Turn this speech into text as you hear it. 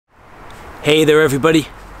Hey there everybody,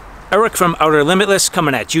 Eric from Outer Limitless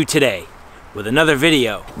coming at you today with another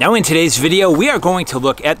video. Now in today's video we are going to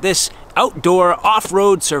look at this outdoor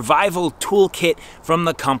off-road survival toolkit from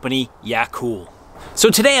the company Yeacool. So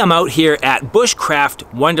today I'm out here at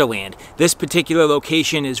Bushcraft Wonderland. This particular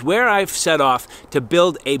location is where I've set off to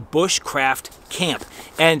build a bushcraft camp.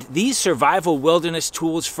 And these survival wilderness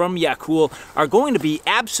tools from Yeacool are going to be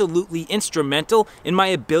absolutely instrumental in my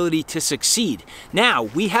ability to succeed. Now,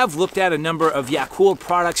 we have looked at a number of Yeacool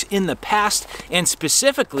products in the past, and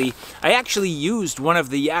specifically, I actually used one of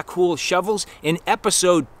the Yeacool shovels in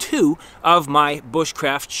episode 2 of my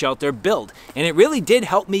bushcraft shelter build. And it really did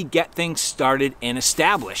help me get things started and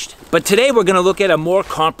established. But today we're going to look at a more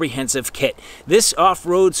comprehensive kit. This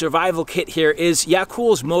off-road survival kit here is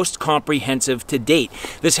Yeacool's most comprehensive to date.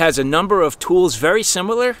 This has a number of tools very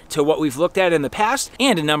similar to what we've looked at in the past,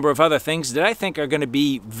 and a number of other things that I think are going to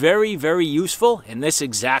be very, very useful in this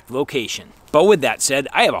exact location. But with that said,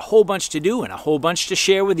 I have a whole bunch to do and a whole bunch to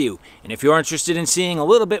share with you. And if you're interested in seeing a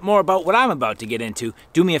little bit more about what I'm about to get into,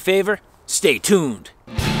 do me a favor, stay tuned.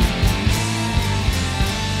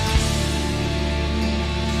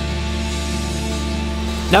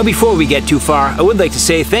 Now before we get too far, I would like to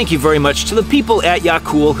say thank you very much to the people at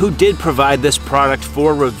Yeacool who did provide this product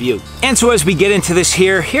for review. And so as we get into this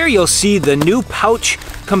here you'll see the new pouch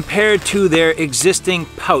compared to their existing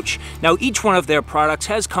pouch. Now each one of their products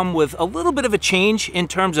has come with a little bit of a change in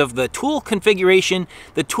terms of the tool configuration,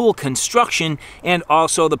 the tool construction, and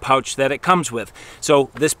also the pouch that it comes with. So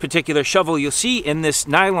this particular shovel you'll see in this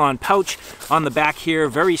nylon pouch on the back here,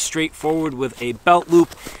 very straightforward with a belt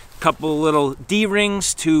loop, couple little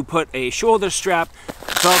D-rings to put a shoulder strap,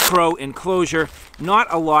 Velcro enclosure, not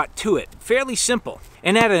a lot to it, fairly simple.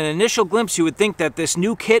 And at an initial glimpse you would think that this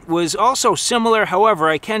new kit was also similar. However,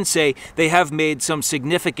 I can say they have made some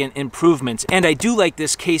significant improvements, and I do like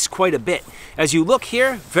this case quite a bit. As you look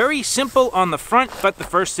here, very simple on the front, but the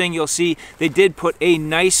first thing you'll see, they did put a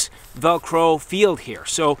nice Velcro field here.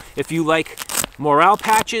 So if you like morale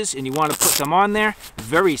patches and you want to put them on there,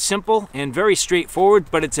 very simple and very straightforward,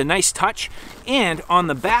 but it's a nice touch. And on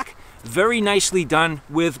the back, very nicely done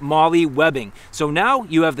with MOLLE webbing. So now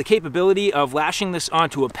you have the capability of lashing this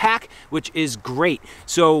onto a pack, which is great.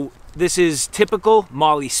 So this is typical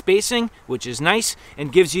MOLLE spacing, which is nice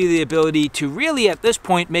and gives you the ability to really at this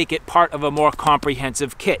point make it part of a more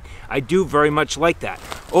comprehensive kit. I do very much like that.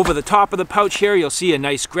 Over the top of the pouch here you'll see a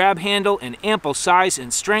nice grab handle and ample size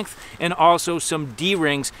and strength, and also some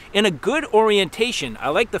D-rings in a good orientation. I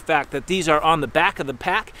like the fact that these are on the back of the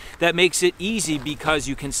pack. That makes it easy because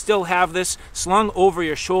you can still have this slung over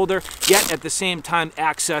your shoulder, yet at the same time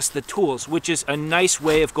access the tools, which is a nice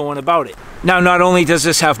way of going about it. Now not only does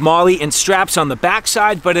this have MOLLE and straps on the back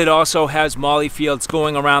side, but it also has MOLLE fields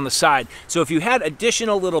going around the side. So if you had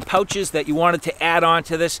additional little pouches that you wanted to add on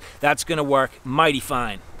to this, that's going to work mighty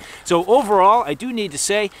fine. So overall, I do need to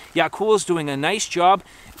say Yeacool is doing a nice job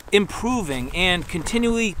improving and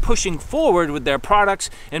continually pushing forward with their products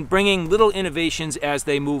and bringing little innovations as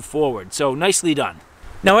they move forward. So nicely done.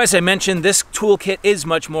 Now, as I mentioned, this toolkit is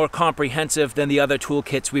much more comprehensive than the other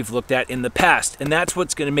toolkits we've looked at in the past, and that's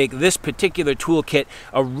what's going to make this particular toolkit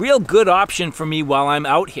a real good option for me while I'm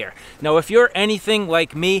out here. Now, if you're anything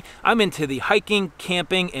like me, I'm into the hiking,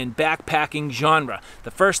 camping, and backpacking genre.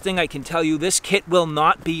 The first thing I can tell you, this kit will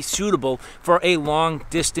not be suitable for a long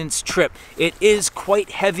distance trip. It is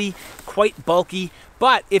quite heavy, quite bulky.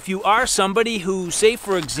 But if you are somebody who, say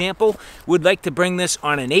for example, would like to bring this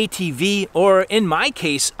on an ATV, or in my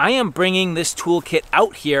case, I am bringing this toolkit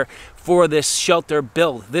out here for this shelter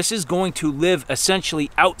build. This is going to live essentially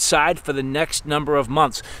outside for the next number of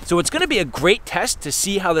months. So it's going to be a great test to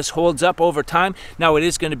see how this holds up over time. Now it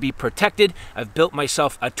is going to be protected. I've built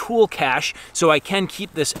myself a tool cache so I can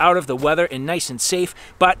keep this out of the weather and nice and safe,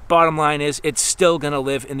 but bottom line is it's still going to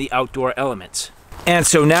live in the outdoor elements. And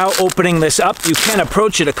so now opening this up, you can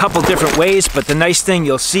approach it a couple different ways, but the nice thing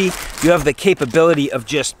you'll see, you have the capability of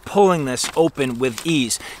just pulling this open with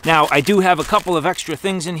ease. Now, I do have a couple of extra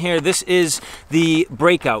things in here. This is the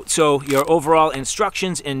breakout. So your overall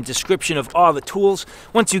instructions and description of all the tools.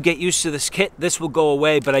 Once you get used to this kit, this will go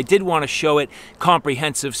away, but I did want to show it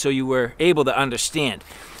comprehensive so you were able to understand.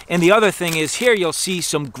 And the other thing is here you'll see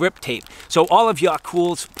some grip tape. So all of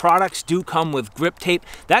Yeacool's products do come with grip tape.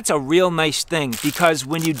 That's a real nice thing because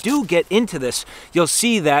when you do get into this, you'll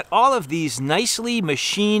see that all of these nicely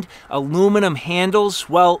machined aluminum handles,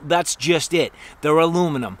 well, that's just it. They're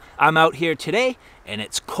aluminum. I'm out here today and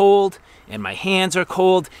it's cold and my hands are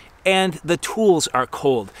cold, and the tools are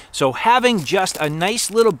cold. So having just a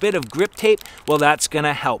nice little bit of grip tape, well, that's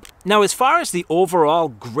gonna help. Now, as far as the overall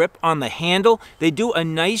grip on the handle, they do a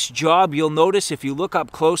nice job. You'll notice if you look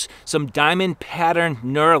up close, some diamond pattern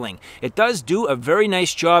knurling. It does do a very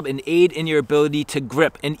nice job and aid in your ability to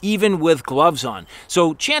grip, and even with gloves on.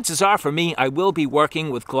 So chances are for me, I will be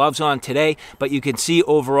working with gloves on today, but you can see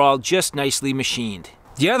overall just nicely machined.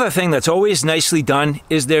 The other thing that's always nicely done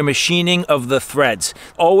is their machining of the threads.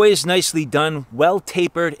 Always nicely done, well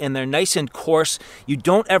tapered, and they're nice and coarse. You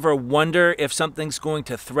don't ever wonder if something's going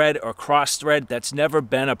to thread or cross thread. That's never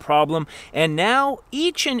been a problem. And now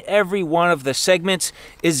each and every one of the segments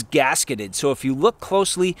is gasketed. So if you look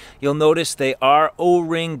closely, you'll notice they are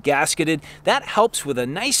O-ring gasketed. That helps with a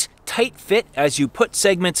nice tight fit as you put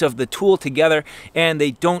segments of the tool together, and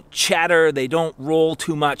they don't chatter, they don't roll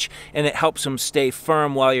too much, and it helps them stay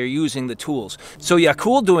firm while you're using the tools. So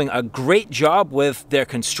Yeacool doing a great job with their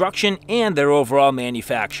construction and their overall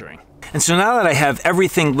manufacturing. And so now that I have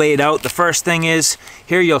everything laid out, the first thing is,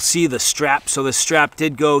 here you'll see the strap. So the strap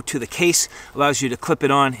did go to the case, allows you to clip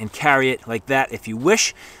it on and carry it like that if you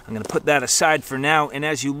wish. I'm gonna put that aside for now. And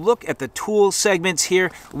as you look at the tool segments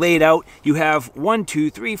here laid out, you have 1, 2,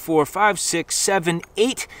 3, 4, 5, 6, 7,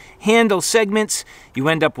 8 handle segments. You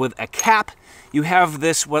end up with a cap. You have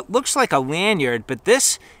this, what looks like a lanyard, but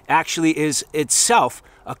this actually is itself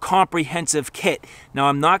a comprehensive kit. Now,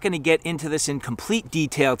 I'm not going to get into this in complete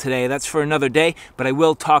detail today. That's for another day, but I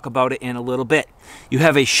will talk about it in a little bit. You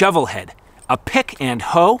have a shovel head, a pick and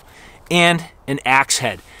hoe, and an axe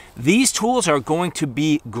head. These tools are going to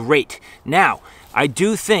be great. Now, I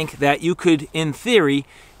do think that you could, in theory,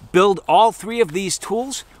 build all 3 of these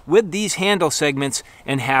tools with these handle segments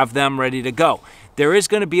and have them ready to go. There is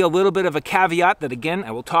going to be a little bit of a caveat that, again,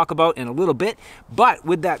 I will talk about in a little bit. But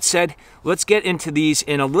with that said, let's get into these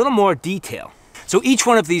in a little more detail. So each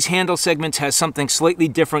one of these handle segments has something slightly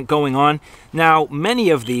different going on. Now, many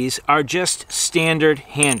of these are just standard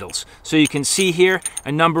handles. So you can see here,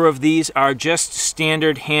 a number of these are just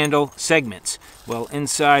standard handle segments. Well,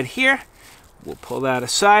 inside here, we'll pull that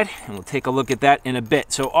aside and we'll take a look at that in a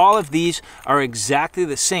bit. So all of these are exactly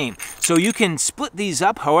the same. So you can split these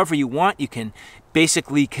up however you want. You can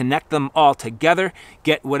basically connect them all together,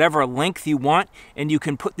 get whatever length you want, and you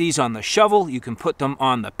can put these on the shovel, you can put them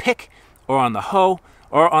on the pick or on the hoe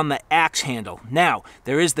or on the axe handle. Now,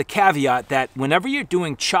 there is the caveat that whenever you're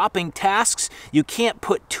doing chopping tasks, you can't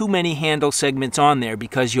put too many handle segments on there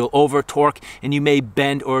because you'll over torque and you may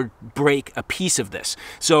bend or break a piece of this.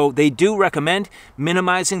 So they do recommend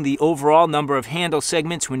minimizing the overall number of handle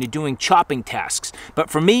segments when you're doing chopping tasks. But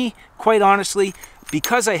for me, quite honestly,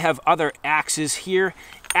 because I have other axes here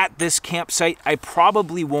at this campsite, I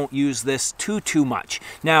probably won't use this too much.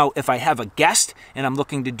 Now, if I have a guest and I'm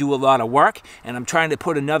looking to do a lot of work and I'm trying to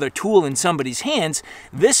put another tool in somebody's hands,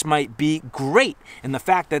 this might be great. And the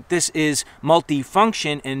fact that this is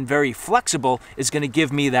multi-function and very flexible is going to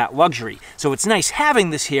give me that luxury. So it's nice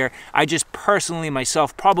having this here. I just personally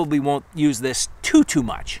myself probably won't use this too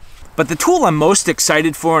much. But the tool I'm most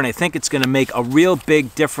excited for, and I think it's going to make a real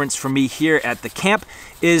big difference for me here at the camp,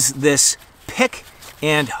 is this pick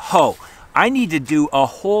and hoe. I need to do a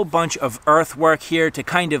whole bunch of earthwork here to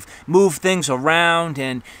kind of move things around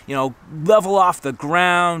and, you know, level off the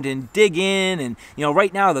ground and dig in. And, you know,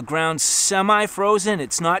 right now the ground's semi-frozen.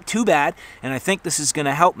 It's not too bad, and I think this is going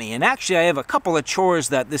to help me. And actually, I have a couple of chores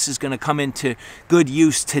that this is going to come into good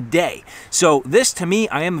use today. So this, to me,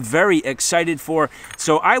 I am very excited for.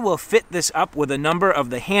 So I will fit this up with a number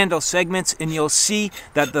of the handle segments, and you'll see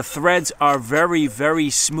that the threads are very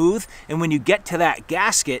smooth. And when you get to that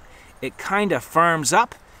gasket, it kind of firms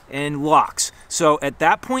up and locks. So at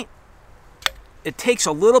that point, it takes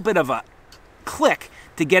a little bit of a click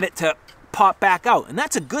to get it to pop back out. And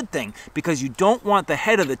that's a good thing because you don't want the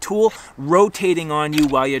head of the tool rotating on you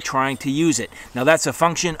while you're trying to use it. Now that's a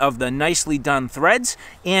function of the nicely done threads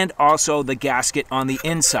and also the gasket on the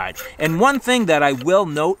inside. And one thing that I will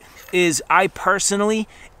note is I personally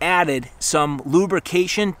added some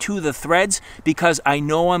lubrication to the threads because I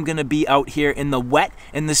know I'm going to be out here in the wet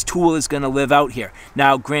and this tool is going to live out here.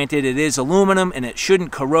 Now granted, it is aluminum and it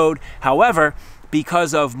shouldn't corrode. However,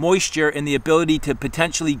 because of moisture and the ability to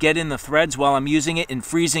potentially get in the threads while I'm using it in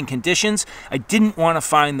freezing conditions, I didn't want to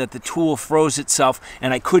find that the tool froze itself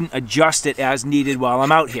and I couldn't adjust it as needed while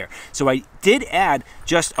I'm out here. So I did add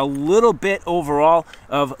just a little bit overall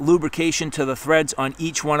of lubrication to the threads on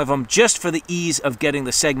each one of them just for the ease of getting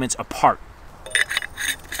the segments apart.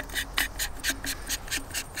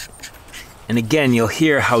 And again, you'll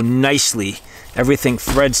hear how nicely everything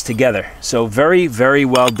threads together. So very, very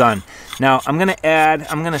well done. Now I'm going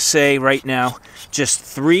to say right now, just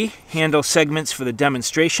 3 handle segments for the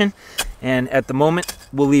demonstration. And at the moment,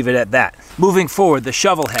 we'll leave it at that. Moving forward, the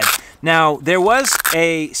shovel head. Now, there was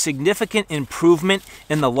a significant improvement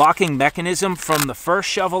in the locking mechanism from the first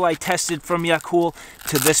shovel I tested from Yeacool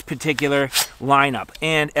to this particular lineup.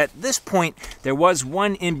 And at this point, there was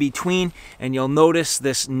one in between, and you'll notice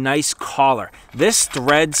this nice collar. This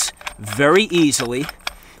threads very easily,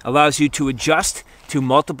 allows you to adjust to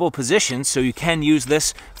multiple positions, so you can use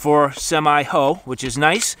this for semi-hoe, which is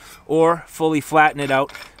nice, or fully flatten it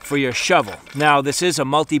out for your shovel. Now, this is a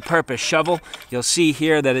multi-purpose shovel. You'll see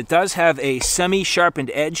here that it does have a semi-sharpened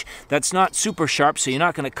edge. That's not super sharp, so you're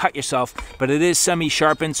not going to cut yourself, but it is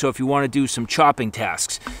semi-sharpened, so if you want to do some chopping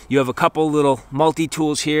tasks. You have a couple little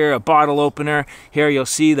multi-tools here, a bottle opener. Here you'll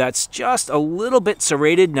see that's just a little bit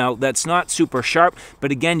serrated. Now, that's not super sharp,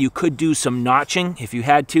 but again, you could do some notching if you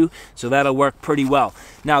had to, so that'll work pretty well.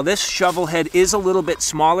 Now, this shovel head is a little bit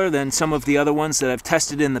smaller than some of the other ones that I've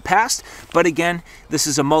tested in the past, but again, this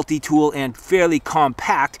is a multi-tool and fairly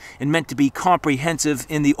compact and meant to be comprehensive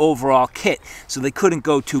in the overall kit, so they couldn't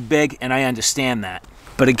go too big, and I understand that.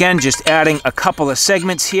 But again, just adding a couple of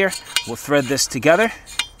segments here, we'll thread this together.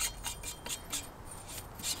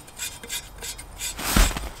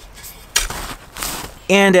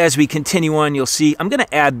 And as we continue on, you'll see I'm going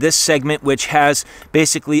to add this segment, which has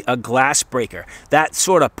basically a glass breaker. That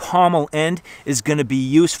sort of pommel end is going to be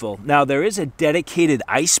useful. Now, there is a dedicated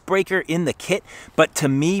ice breaker in the kit, but to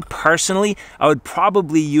me personally, I would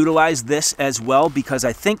probably utilize this as well, because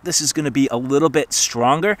I think this is going to be a little bit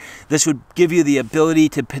stronger. This would give you the ability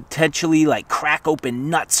to potentially like crack open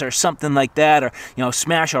nuts or something like that, or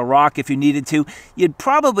smash a rock if you needed to. You'd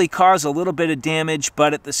probably cause a little bit of damage,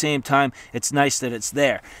 but at the same time, it's nice that it's there.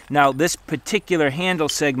 Now, this particular handle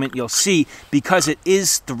segment, you'll see, because it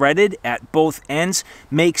is threaded at both ends,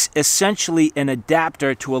 makes essentially an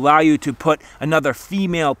adapter to allow you to put another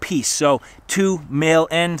female piece. So 2 male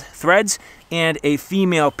end threads and a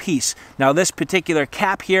female piece. Now, this particular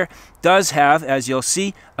cap here does have, as you'll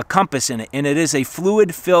see, a compass in it, and it is a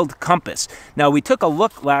fluid-filled compass. Now, we took a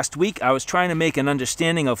look last week. I was trying to make an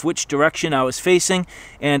understanding of which direction I was facing,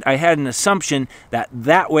 and I had an assumption that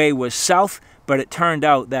that way was south, but it turned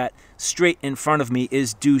out that straight in front of me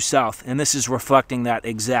is due south, and this is reflecting that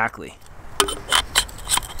exactly.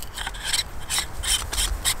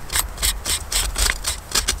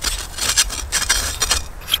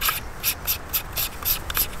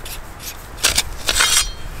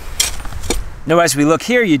 Now, as we look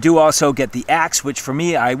here, you do also get the axe, which for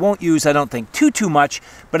me, I won't use, I don't think, too much,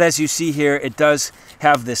 but as you see here, it does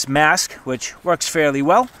have this mask, which works fairly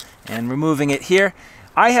well, and removing it here,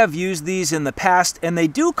 I have used these in the past, and they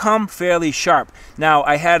do come fairly sharp. Now,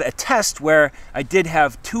 I had a test where I did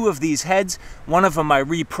have 2 of these heads. One of them I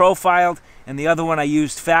reprofiled, and the other one I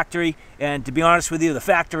used factory. And to be honest with you, the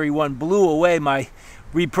factory one blew away my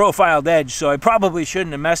reprofiled edge, so I probably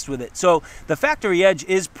shouldn't have messed with it. So the factory edge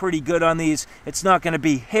is pretty good on these. It's not going to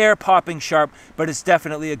be hair-popping sharp, but it's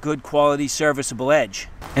definitely a good quality serviceable edge.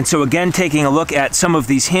 And so again, taking a look at some of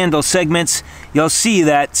these handle segments, you'll see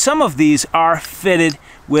that some of these are fitted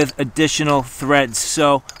with additional threads.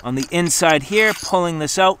 So on the inside here, pulling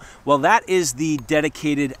this out, well, that is the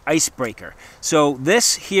dedicated icebreaker. So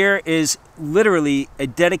this here is literally a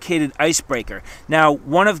dedicated icebreaker. Now,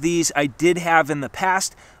 one of these I did have in the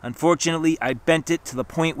past. Unfortunately, I bent it to the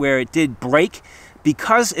point where it did break.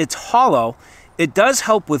 Because it's hollow, it does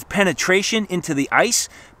help with penetration into the ice,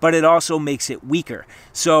 but it also makes it weaker.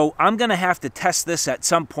 So I'm going to have to test this at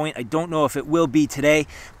some point. I don't know if it will be today,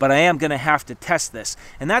 but I am going to have to test this.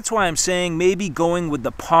 And that's why I'm saying maybe going with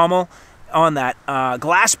the pommel on that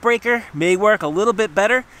glass breaker may work a little bit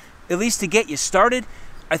better, at least to get you started.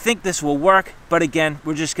 I think this will work, but again,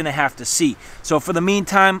 we're just going to have to see. So for the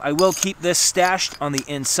meantime, I will keep this stashed on the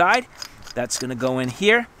inside. That's going to go in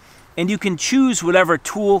here. And you can choose whatever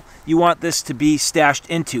tool you want this to be stashed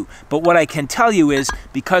into. But what I can tell you is,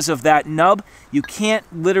 because of that nub, you can't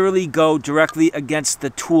literally go directly against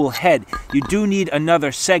the tool head. You do need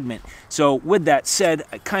another segment. So with that said,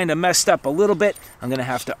 I kind of messed up a little bit. I'm going to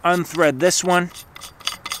have to unthread this one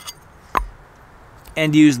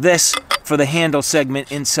and use this for the handle segment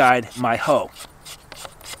inside my hoe.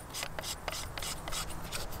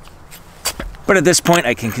 But at this point,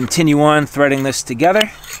 I can continue on threading this together.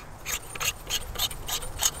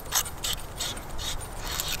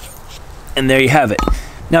 And there you have it.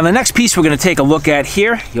 Now, the next piece we're going to take a look at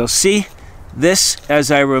here, you'll see this as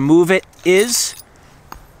I remove it is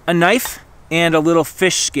a knife. and a little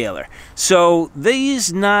fish scaler. So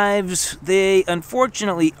these knives, they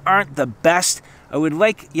unfortunately aren't the best. I would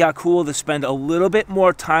like Yeacool to spend a little bit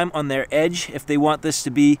more time on their edge if they want this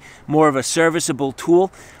to be more of a serviceable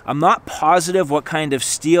tool. I'm not positive what kind of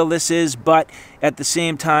steel this is, but at the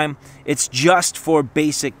same time, it's just for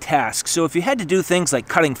basic tasks. So if you had to do things like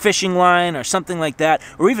cutting fishing line or something like that,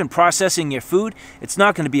 or even processing your food, it's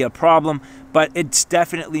not going to be a problem, but it's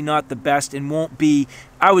definitely not the best and won't be,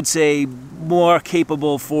 I would say, more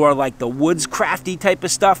capable for like the woods crafty type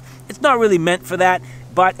of stuff. It's not really meant for that.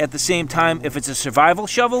 But at the same time, if it's a survival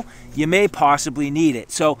shovel, you may possibly need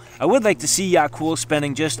it. So I would like to see Yeacool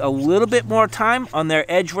spending just a little bit more time on their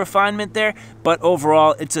edge refinement there, but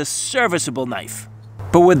overall, it's a serviceable knife.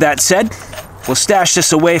 But with that said, we'll stash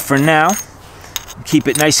this away for now. Keep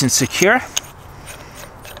it nice and secure.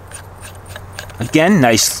 Again,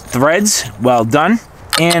 nice threads, well done.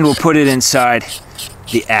 And we'll put it inside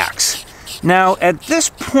the axe. Now, at this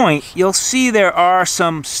point, you'll see there are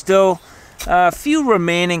some still a few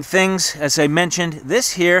remaining things. As I mentioned,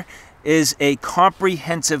 this here is a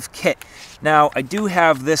comprehensive kit. Now, I do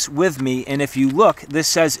have this with me, and if you look, this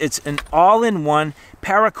says it's an all-in-one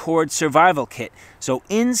paracord survival kit. So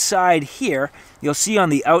inside here, you'll see on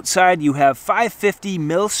the outside you have 550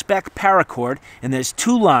 mil-spec paracord, and there's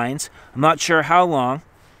 2 lines. I'm not sure how long,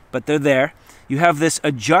 but they're there. You have this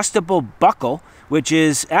adjustable buckle, which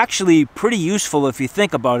is actually pretty useful if you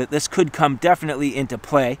think about it. This could come definitely into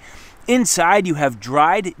play. Inside, you have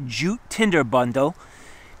dried jute tinder bundle,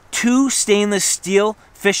 2 stainless steel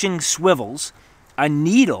fishing swivels, a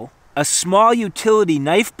needle, a small utility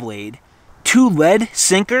knife blade, 2 lead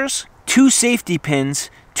sinkers, 2 safety pins,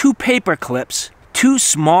 2 paper clips, 2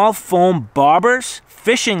 small foam bobbers,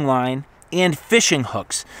 fishing line, and fishing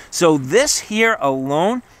hooks. So this here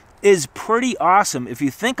alone is pretty awesome. If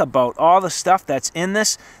you think about all the stuff that's in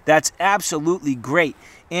this, that's absolutely great.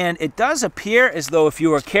 And it does appear as though if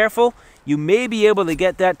you are careful, you may be able to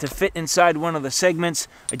get that to fit inside one of the segments.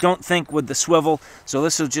 I don't think with the swivel, so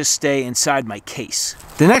this will just stay inside my case.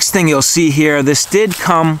 The next thing you'll see here, this did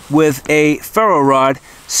come with a ferro rod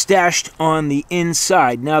stashed on the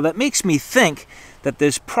inside. Now that makes me think that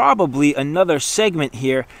there's probably another segment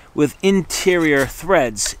here with interior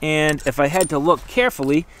threads. And if I had to look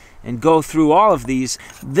carefully and go through all of these,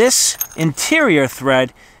 this interior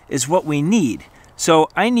thread is what we need. So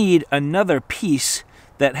I need another piece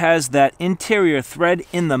that has that interior thread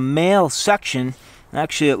in the male section.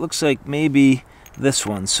 Actually, it looks like maybe this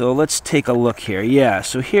one. So let's take a look here. Yeah,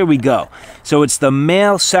 so here we go. So it's the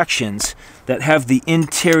male sections that have the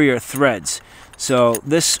interior threads. So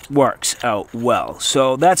this works out well.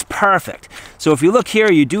 So that's perfect. So if you look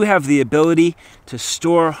here, you do have the ability to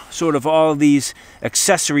store sort of all these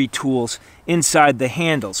accessory tools inside the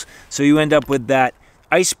handles. So you end up with that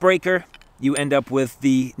icebreaker, you end up with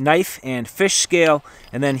the knife and fish scale,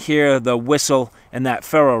 and then here the whistle and that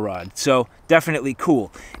ferro rod. So definitely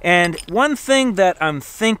cool. And one thing that I'm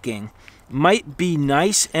thinking might be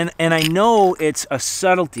nice, and I know it's a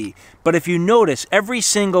subtlety, but if you notice, every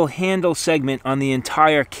single handle segment on the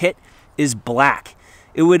entire kit is black.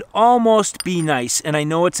 It would almost be nice, and I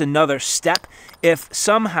know it's another step, if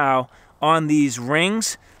somehow on these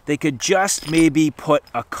rings they could just maybe put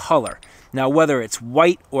a color. Now, whether it's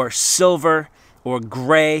white or silver or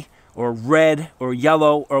gray or red or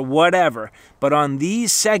yellow or whatever, but on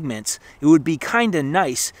these segments, it would be kind of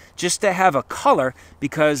nice just to have a color,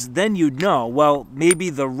 because then you'd know, well, maybe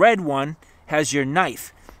the red one has your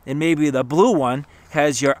knife, and maybe the blue one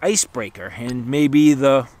has your icebreaker, and maybe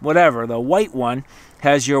the whatever, the white one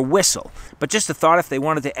has your whistle. But just a thought, if they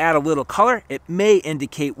wanted to add a little color, it may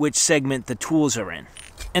indicate which segment the tools are in.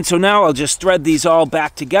 And so now I'll just thread these all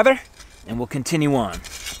back together, and we'll continue on.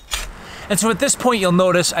 And so at this point, you'll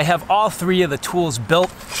notice I have all 3 of the tools built.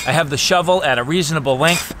 I have the shovel at a reasonable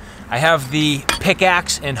length. I have the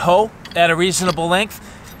pickaxe and hoe at a reasonable length.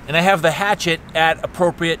 And I have the hatchet at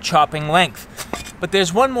appropriate chopping length. But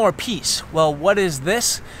there's one more piece. Well, what is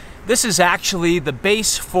this? This is actually the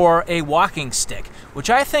base for a walking stick,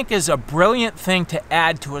 which I think is a brilliant thing to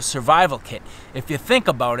add to a survival kit. If you think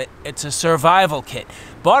about it, it's a survival kit.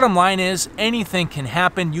 Bottom line is, anything can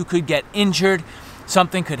happen. You could get injured,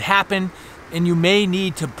 something could happen, and you may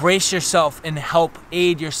need to brace yourself and help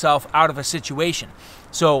aid yourself out of a situation.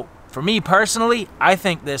 So for me personally, I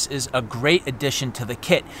think this is a great addition to the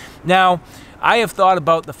kit. Now, I have thought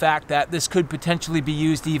about the fact that this could potentially be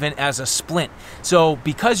used even as a splint. So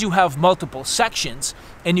because you have multiple sections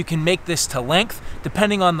and you can make this to length,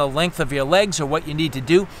 depending on the length of your legs or what you need to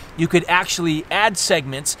do, you could actually add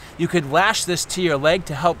segments. You could lash this to your leg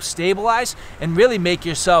to help stabilize and really make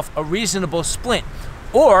yourself a reasonable splint.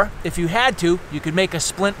 Or if you had to, you could make a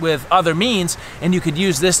splint with other means and you could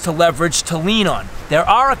use this to leverage to lean on. There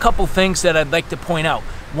are a couple things that I'd like to point out.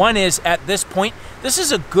 One is, at this point, this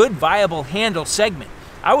is a good viable handle segment.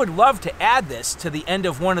 I would love to add this to the end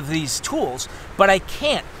of one of these tools, but I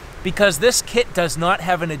can't because this kit does not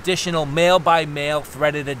have an additional male-by-male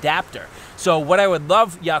threaded adapter. So what I would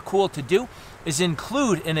love Yeacool to do is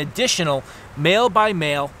include an additional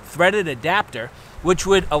male-by-male threaded adapter, which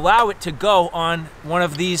would allow it to go on one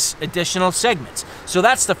of these additional segments. So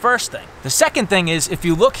that's the first thing. The second thing is, if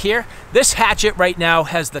you look here, this hatchet right now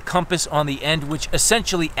has the compass on the end, which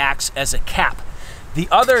essentially acts as a cap. The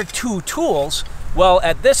other two tools, well,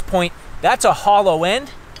 at this point, that's a hollow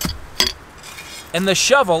end, and the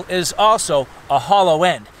shovel is also a hollow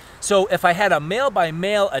end. So if I had a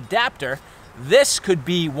male-by-male adapter, this could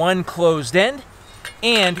be one closed end,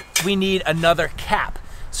 and we need another cap.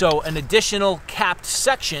 So an additional capped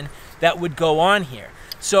section that would go on here.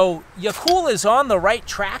 So Yeacool is on the right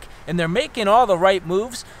track and they're making all the right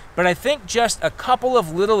moves, but I think just a couple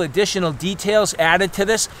of little additional details added to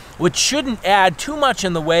this, which shouldn't add too much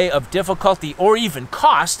in the way of difficulty or even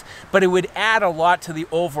cost, but it would add a lot to the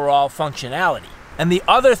overall functionality. And the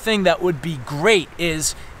other thing that would be great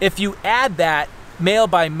is if you add that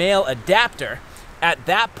male-by-male adapter, at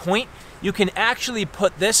that point, you can actually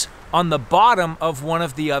put this on the bottom of one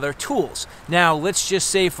of the other tools. Now, let's just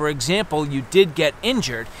say, for example, you did get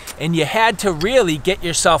injured and you had to really get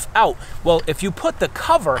yourself out. Well, if you put the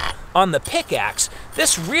cover on the pickaxe,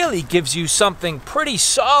 this really gives you something pretty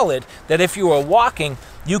solid that if you were walking,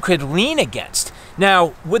 you could lean against.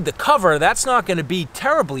 Now, with the cover, that's not going to be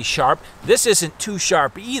terribly sharp. This isn't too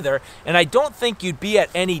sharp either, and I don't think you'd be at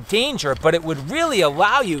any danger, but it would really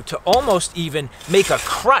allow you to almost even make a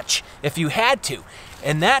crutch if you had to.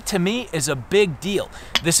 And that, to me, is a big deal.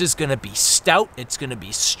 This is going to be stout, it's going to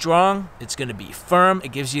be strong, it's going to be firm.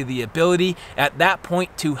 It gives you the ability at that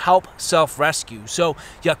point to help self-rescue. So,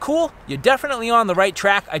 Yeacool, you're definitely on the right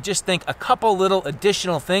track. I just think a couple little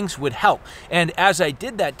additional things would help. And as I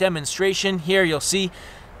did that demonstration here, you'll see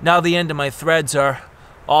now the end of my threads are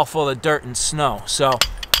all full of dirt and snow. So,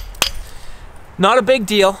 not a big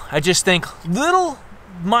deal. I just think little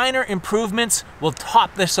minor improvements will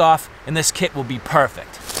top this off and this kit will be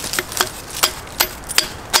perfect.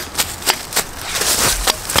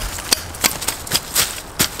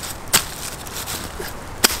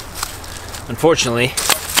 Unfortunately,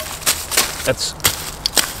 that's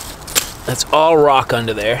all rock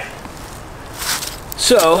under there.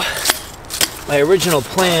 So my original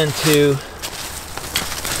plan to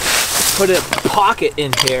put a pocket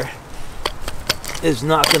in here is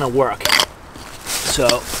not gonna work. So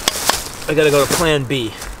I gotta go to plan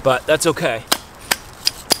B, but that's okay.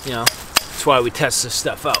 You know, that's why we test this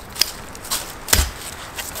stuff out.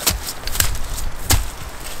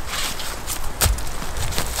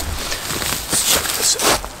 Let's check this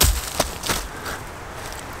out.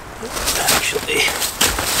 Actually,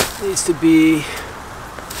 it needs to be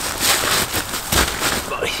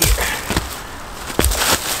about here.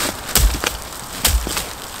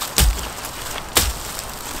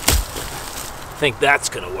 I think that's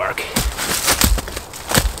gonna work.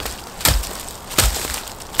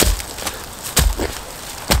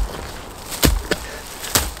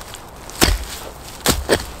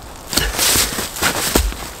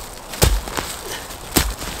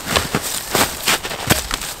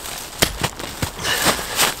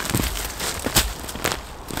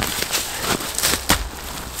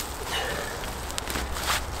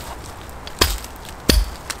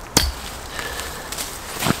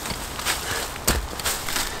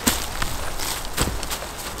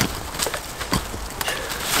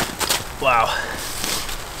 Wow.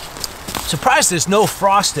 Surprised there's no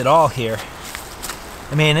frost at all here.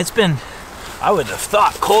 I mean, it's been, I would have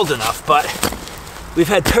thought, cold enough, but we've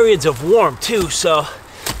had periods of warm too, so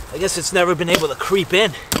I guess it's never been able to creep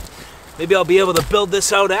in. Maybe I'll be able to build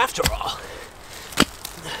this out after all.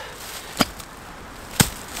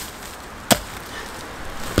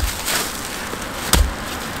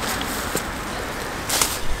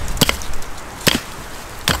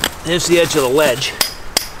 There's the edge of the ledge.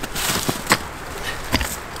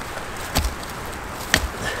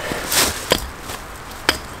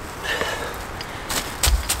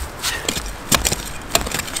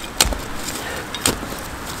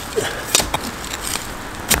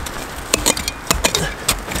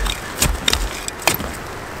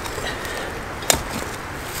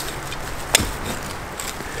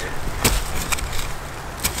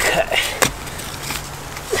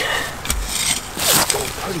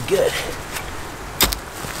 Pretty good.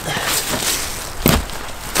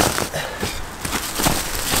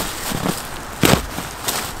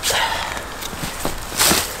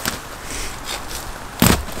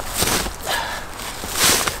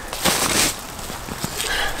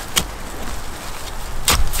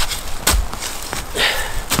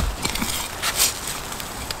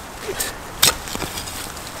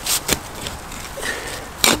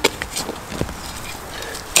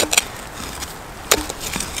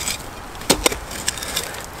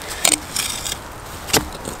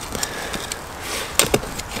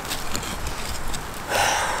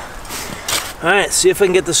 Alright, see if I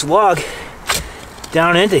can get this log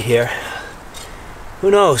down into here.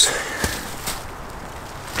 Who knows?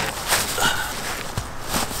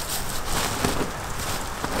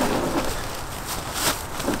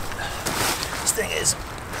 This thing is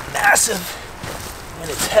massive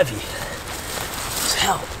and it's heavy as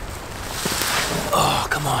hell. Oh,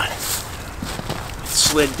 come on. It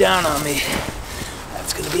slid down on me.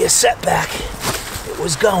 That's gonna be a setback. It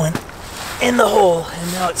was going in the hole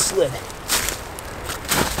and now it slid.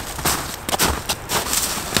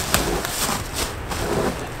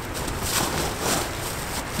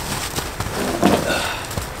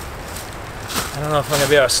 I don't know if I'm gonna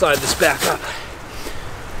be able to slide this back up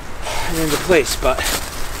and into place, but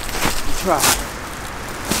I'll try.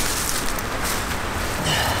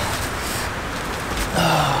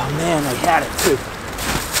 Oh man, I had it too.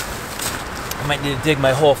 I might need to dig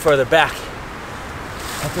my hole further back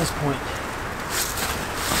at this point.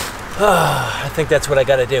 I think that's what I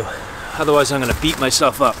gotta do. Otherwise I'm gonna beat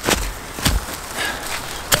myself up.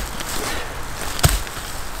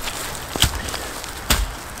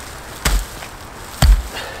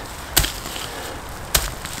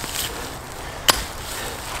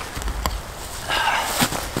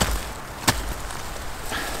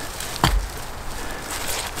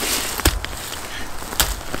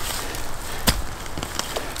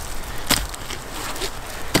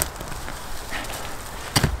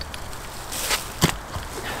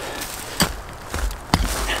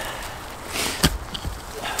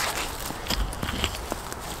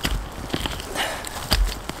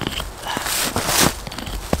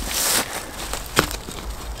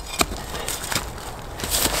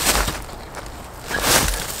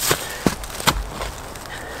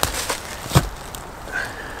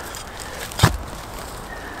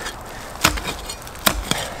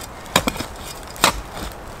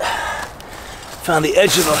 Found the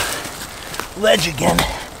edge of the ledge again,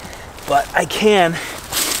 but I can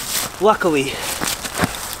luckily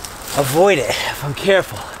avoid it if I'm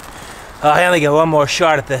careful. I only get one more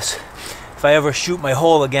shot at this. If I ever shoot my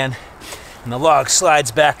hole again and the log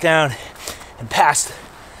slides back down and past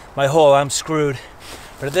my hole, I'm screwed.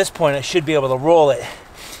 But at this point I should be able to roll it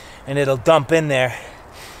and it'll dump in there,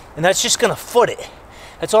 and that's just gonna foot it.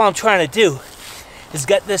 That's all I'm trying to do, is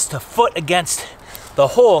get this to foot against the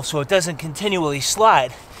hole so it doesn't continually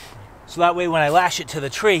slide. So that way when I lash it to the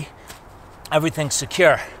tree, everything's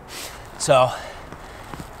secure. So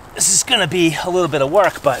this is gonna be a little bit of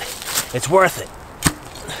work, but it's worth it.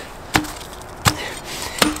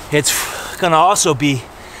 It's gonna also be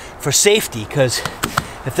for safety, because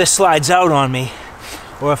if this slides out on me,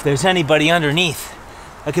 or if there's anybody underneath,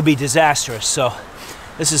 that could be disastrous. So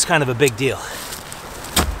this is kind of a big deal.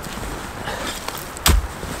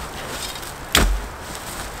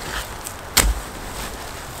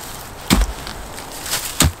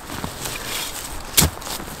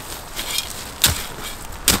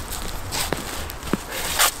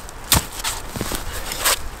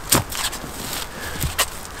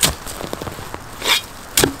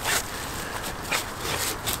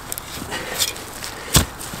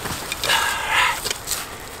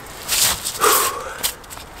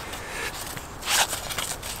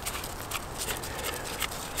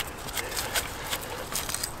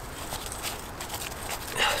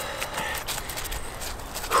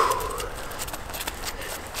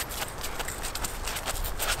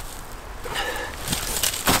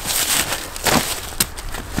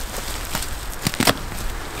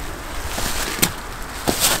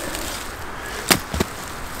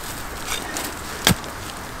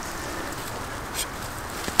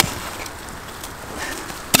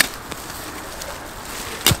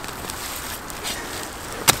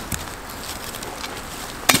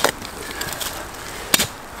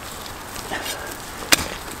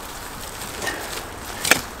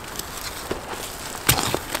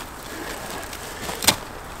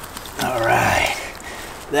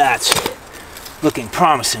 That's looking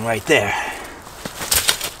promising right there.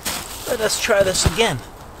 Let us try this again.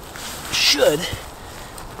 Should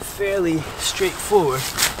fairly straightforward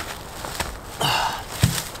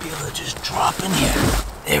be able to just drop in here.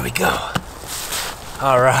 There we go.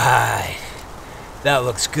 All right, that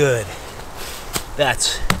looks good.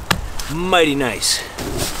 That's mighty nice.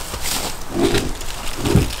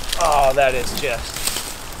 Oh, that is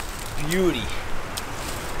just beauty.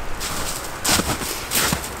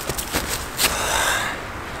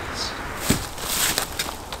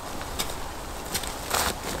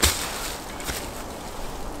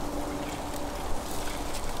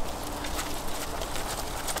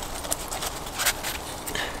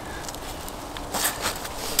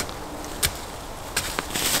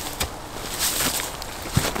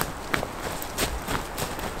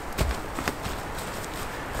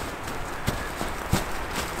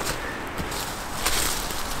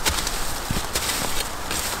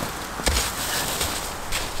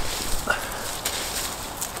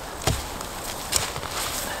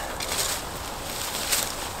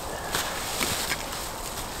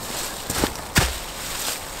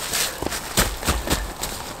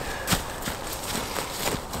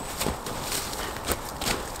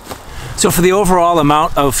 So for the overall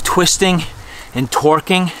amount of twisting and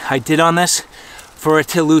torquing I did on this, for it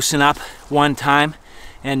to loosen up one time,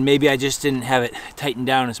 and maybe I just didn't have it tightened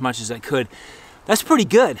down as much as I could, that's pretty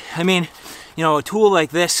good. I mean, you know, a tool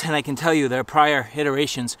like this, and I can tell you their prior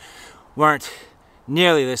iterations weren't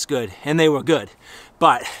nearly this good, and they were good,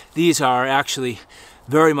 but these are actually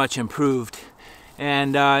very much improved.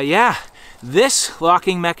 And yeah, this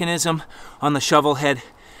locking mechanism on the shovel head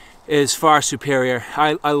is far superior.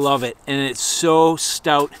 I love it, and it's so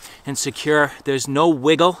stout and secure. There's no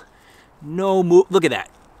wiggle, no move. Look at that,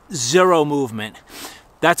 zero movement.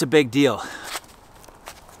 That's a big deal.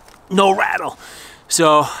 No rattle.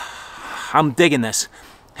 So I'm digging this.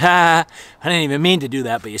 I didn't even mean to do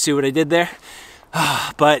that, but you see what I did there?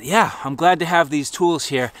 But yeah, I'm glad to have these tools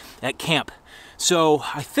here at camp. So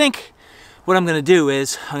I think what I'm gonna do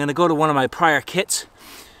is I'm gonna go to one of my prior kits,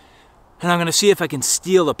 and I'm gonna see if I can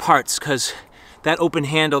steal the parts, because that open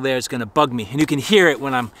handle there is gonna bug me. And you can hear it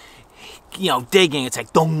when I'm, you know, digging. It's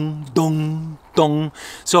like dong, dong, dong.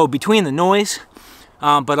 So between the noise,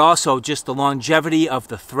 but also just the longevity of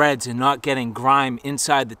the threads and not getting grime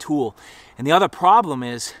inside the tool. And the other problem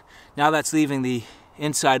is, now that's leaving the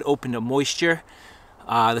inside open to moisture.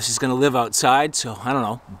 This is gonna live outside, so I don't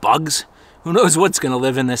know, bugs? Who knows what's gonna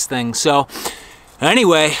live in this thing? So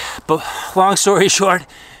anyway, but long story short,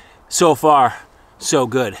 so far, so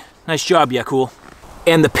good. Nice job, Yeacool.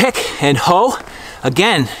 And the pick and hoe,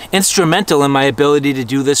 again, instrumental in my ability to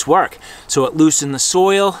do this work. So it loosened the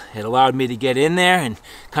soil, it allowed me to get in there and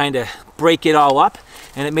kind of break it all up,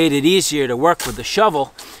 and it made it easier to work with the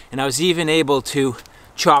shovel. And I was even able to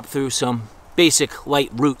chop through some basic light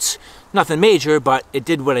roots. Nothing major, but it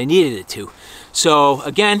did what I needed it to. So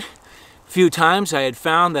again, a few times I had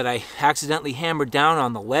found that I accidentally hammered down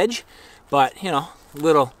on the ledge, but you know,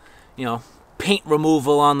 little, you know, paint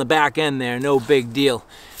removal on the back end there, no big deal.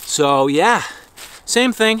 So yeah,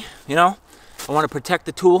 same thing, you know, I want to protect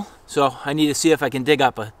the tool, so I need to see if I can dig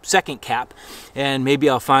up a second cap, and maybe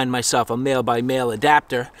I'll find myself a male by male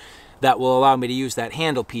adapter that will allow me to use that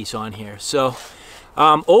handle piece on here. So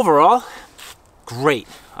overall, great.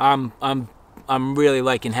 I'm really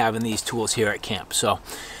liking having these tools here at camp, so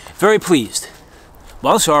very pleased.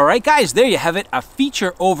 Well, so all right, guys, there you have it, a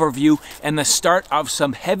feature overview and the start of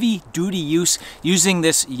some heavy duty use using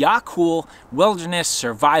this Yeacool Wilderness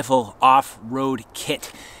Survival Off-Road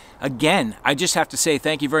Kit. Again, I just have to say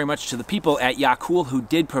thank you very much to the people at Yeacool who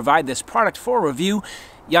did provide this product for review.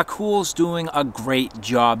 Yeacool's doing a great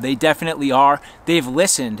job. They definitely are. They've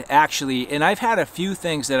listened, actually, and I've had a few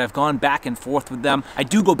things that I've gone back and forth with them. I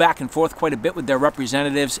do go back and forth quite a bit with their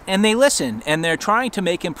representatives, and they listen, and they're trying to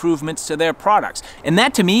make improvements to their products. And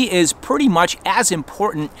that, to me, is pretty much as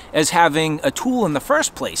important as having a tool in the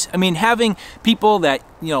first place. I mean, having people that,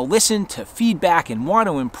 you know, listen to feedback and want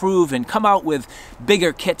to improve and come out with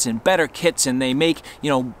bigger kits and better kits, and they make, you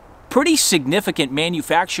know, pretty significant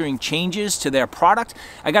manufacturing changes to their product.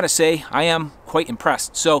 I gotta say, I am quite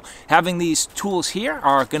impressed. So having these tools here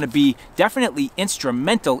are going to be definitely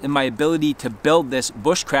instrumental in my ability to build this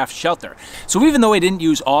bushcraft shelter. So even though I didn't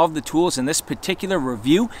use all of the tools in this particular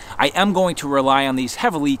review, I am going to rely on these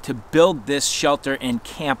heavily to build this shelter and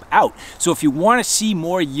camp out. So if you want to see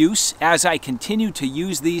more use as I continue to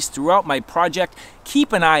use these throughout my project,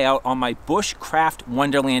 keep an eye out on my Bushcraft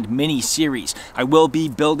Wonderland mini series. I will be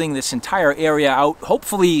building this entire area out,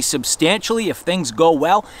 hopefully substantially if things go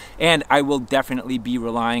well, and I will definitely be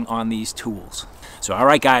relying on these tools. So all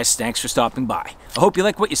right, guys, thanks for stopping by. I hope you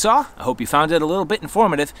like what you saw. I hope you found it a little bit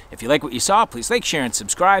informative. If you like what you saw, please like, share, and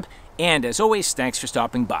subscribe. And as always, thanks for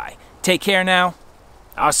stopping by. Take care now.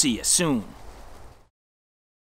 I'll see you soon.